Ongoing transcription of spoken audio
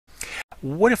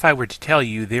What if I were to tell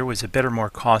you there was a better, more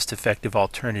cost-effective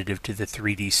alternative to the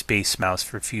 3D Space Mouse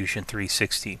for Fusion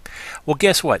 360? Well,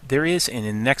 guess what? There is, and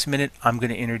in the next minute I'm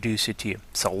going to introduce it to you.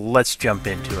 So let's jump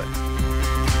into it.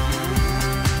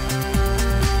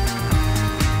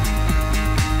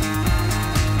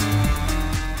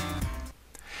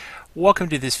 Welcome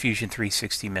to this Fusion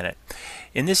 360 Minute.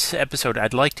 In this episode,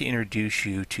 I'd like to introduce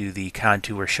you to the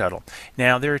Contour Shuttle.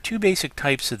 Now, there are two basic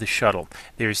types of the Shuttle.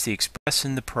 There's the Express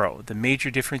and the Pro. The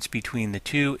major difference between the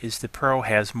two is the Pro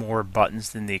has more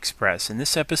buttons than the Express. In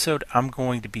this episode, I'm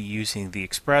going to be using the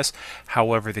Express.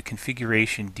 However, the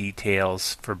configuration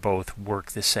details for both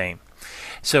work the same.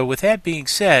 So with that being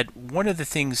said, one of the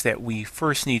things that we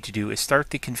first need to do is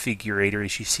start the configurator,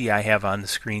 as you see I have on the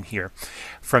screen here.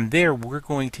 From there, we're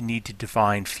going to need to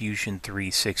define Fusion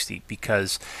 360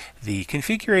 because the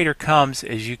configurator comes,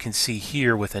 as you can see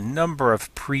here, with a number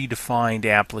of predefined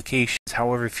applications.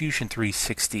 However, Fusion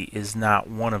 360 is not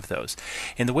one of those.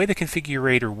 And the way the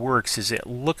configurator works is it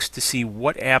looks to see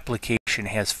what application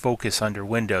has focus under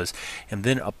Windows and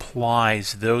then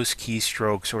applies those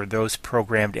keystrokes or those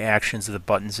programmed actions of the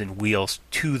buttons and wheels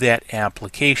to that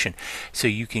application. So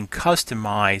you can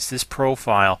customize this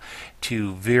profile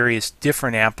to various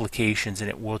different applications and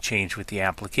it will change with the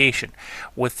application.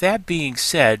 With that being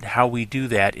said, how we do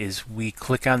that is we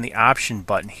click on the option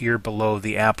button here below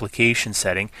the application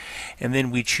setting and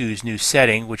then we choose new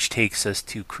setting, which takes us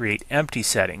to create empty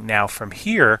setting. Now from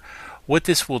here, what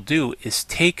this will do is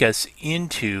take us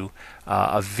into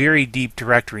a very deep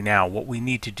directory. Now what we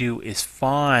need to do is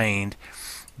find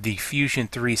the Fusion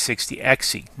 360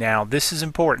 exe. Now this is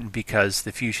important because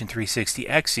the Fusion 360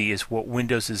 exe is what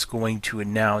Windows is going to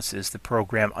announce as the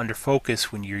program under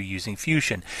focus when you're using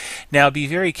Fusion. Now be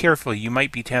very careful. You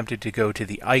might be tempted to go to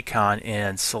the icon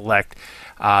and select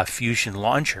Fusion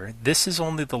Launcher. This is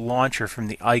only the launcher from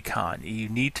the icon. You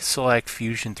need to select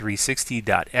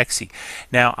fusion360.exe.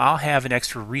 Now I'll have an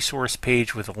extra resource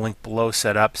page with a link below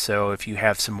set up, so if you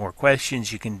have some more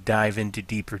questions you can dive into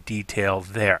deeper detail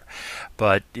there.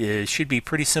 But it should be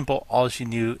pretty simple. All you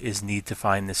need to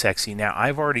find this exe. Now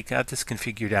I've already got this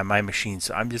configured on my machine,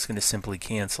 so I'm just going to simply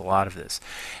cancel out of this.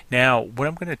 Now what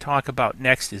I'm going to talk about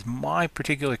next is my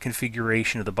particular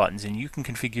configuration of the buttons, and you can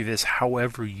configure this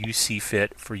however you see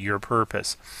fit for your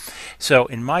purpose. So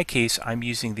in my case, I'm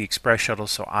using the Express Shuttle,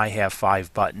 so I have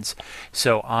 5 buttons.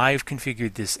 So I've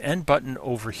configured this end button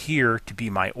over here to be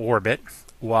my orbit,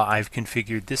 while I've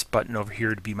configured this button over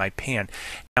here to be my pan.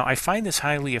 Now I find this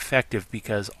highly effective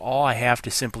because all I have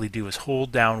to simply do is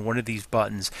hold down one of these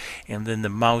buttons and then the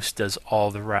mouse does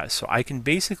all the rest. So I can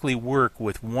basically work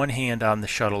with one hand on the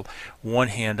shuttle, one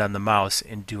hand on the mouse,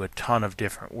 and do a ton of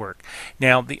different work.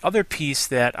 Now the other piece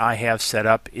that I have set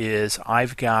up is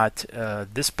I've got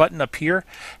this button up here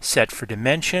set for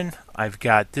dimension. I've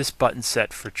got this button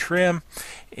set for trim,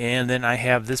 and then I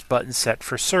have this button set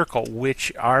for circle,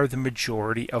 which are the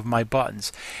majority of my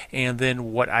buttons. And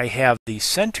then what I have the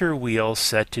center wheel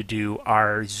set to do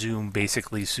are zoom,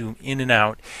 basically zoom in and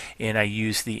out, and I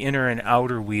use the inner and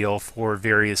outer wheel for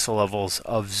various levels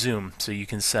of zoom, so you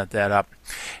can set that up.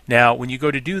 Now when you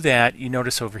go to do that, you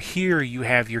notice over here you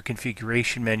have your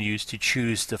configuration menus to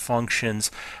choose the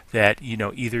functions that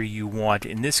either you want.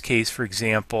 In this case, for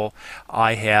example,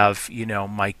 I have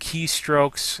my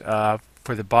keystrokes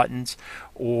for the buttons,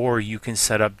 or you can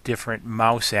set up different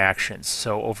mouse actions.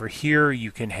 So over here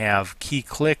you can have key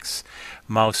clicks,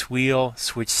 mouse wheel,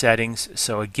 switch settings.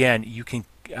 So again, you can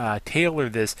tailor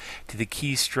this to the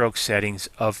keystroke settings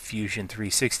of Fusion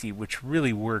 360, which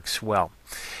really works well.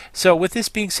 So with this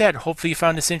being said, hopefully you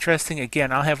found this interesting.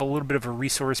 Again, I'll have a little bit of a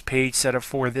resource page set up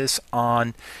for this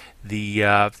on the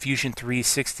Fusion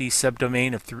 360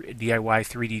 subdomain of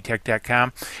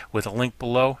DIY3DTech.com with a link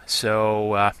below.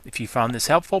 So if you found this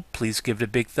helpful, please give it a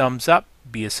big thumbs up.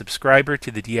 Be a subscriber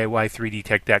to the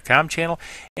DIY3DTech.com channel,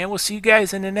 and we'll see you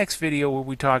guys in the next video where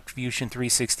we talk Fusion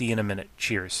 360 in a minute.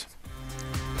 Cheers.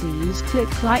 Please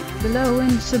click like below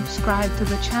and subscribe to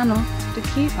the channel to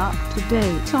keep up to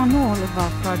date on all of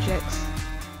our projects.